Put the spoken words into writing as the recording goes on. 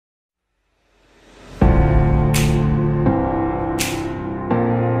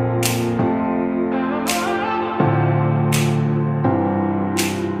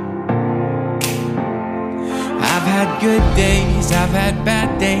I've had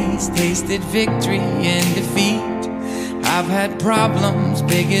bad days, tasted victory and defeat. I've had problems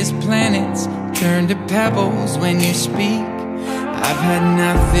big as planets turn to pebbles when you speak. I've had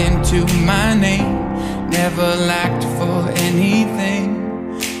nothing to my name, never lacked for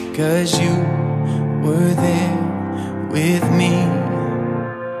anything, 'cause you were there with me.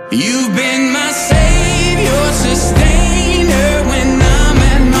 You've been my savior, sustainer when I'm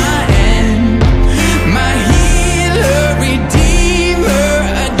at my end, my healer, redeemer,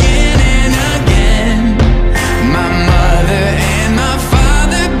 again and again, my mother and my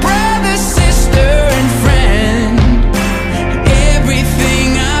father, brother, sister, and friend. Everything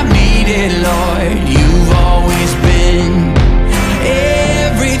I've needed, Lord, you've always been.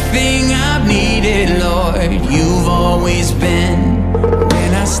 Everything I've needed, Lord, you've always been.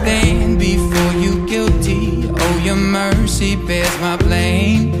 When I stand before you guilty, oh, your mercy bears my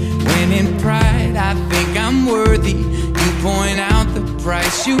blame. When in pride I think I'm worthy, you point out the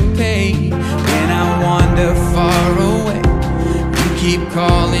price you paid. When I wander far away, you keep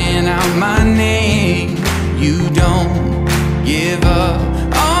calling out my name. You don't give up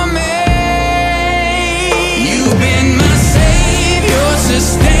on me. You've been my savior,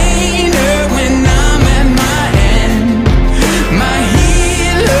 sustainer when I'm at my end, my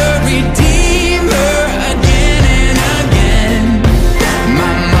healer, redeemer, again and again,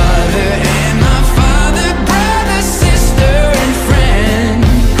 my mother and my father, brother, sister, and friend.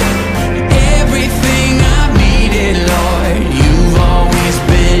 Everything I've needed, Lord, you've always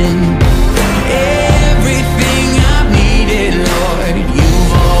been. Everything I've needed, Lord,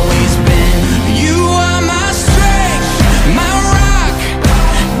 you've always been. You are my strength, my rock,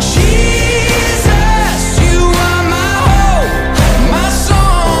 Jesus. You are my hope, my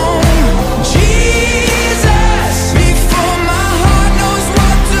song, Jesus. Before my heart knows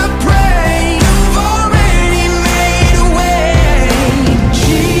what to pray, you've already made a way,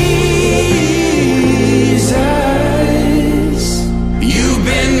 Jesus. You've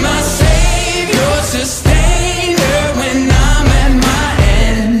been my savior, sustainer when I'm at my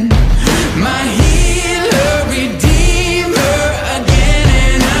end, my healer, redeemer, again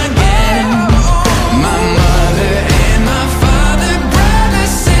and again, my mother and my father, brother,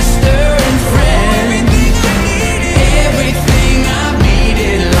 sister, and friend. Everything I've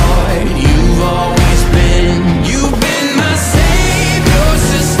needed, Lord, you've always been. You've been my savior,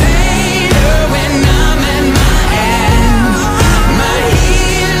 sustainer when I'm at my end, my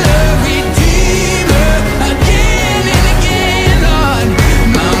healer, redeemer, again and again, Lord,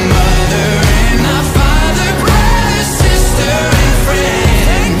 my mother and my father, brother, sister, and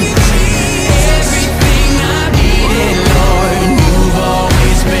friend. Everything I've needed, Lord, you've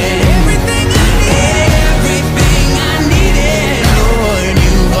always been. Everything I needed, Lord,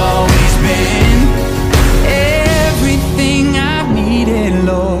 you've always been. Everything I've needed,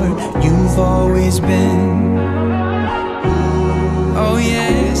 Lord, you've always been. Oh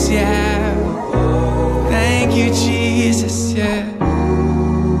yes, yeah. Thank you, Jesus, yeah.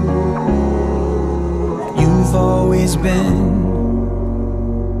 You've always been.